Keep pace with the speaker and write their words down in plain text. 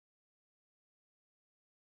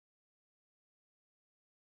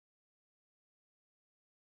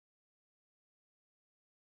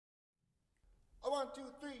1, 2,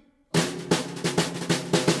 3.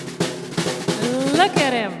 Look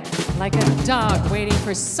at him, like a dog waiting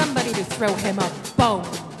for somebody to throw him a bone.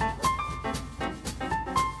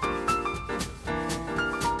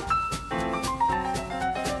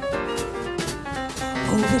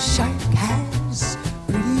 Oh, the shark has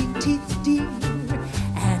pretty teeth, dear,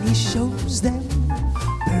 and he shows them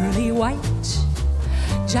pearly white.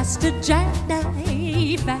 Just a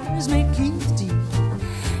jackknife as McKeith, dear,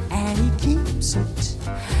 and he keeps it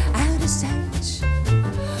out of sight.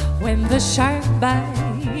 When the shark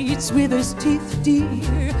bites with his teeth,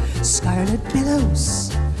 dear, scarlet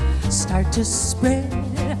billows start to spread.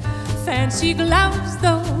 Fancy gloves,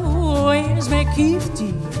 though, where's McKeith,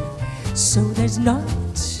 dear? So there's not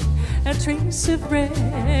a trace of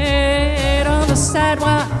red. On the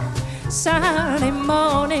sidewalk, Sunday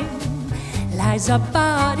morning, lies a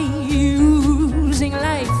body oozing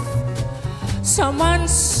life. Someone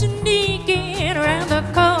sneaking around the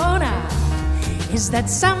corner. Is that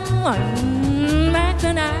someone Mack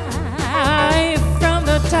the knife? From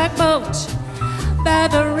the tugboat by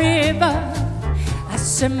the river, a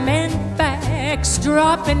cement bag's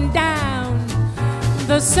dropping down.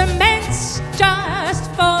 The cement's just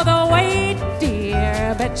for the weight,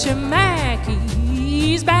 dear. Bet you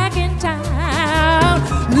Mackie's back in town.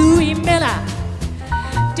 Louis Miller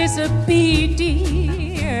disappeared,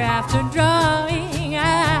 dear, after drawing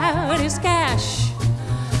out his cash.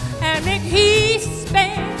 And McKeith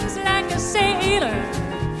spends like a sailor.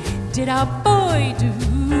 Did our boy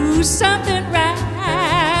do something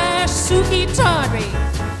rash? Suki Tawdry,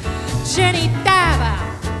 Jenny Diver,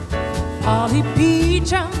 Polly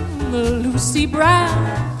Peachum, Lucy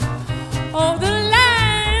Brown. Oh, the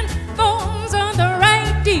line forms on the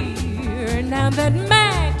right, dear. Now that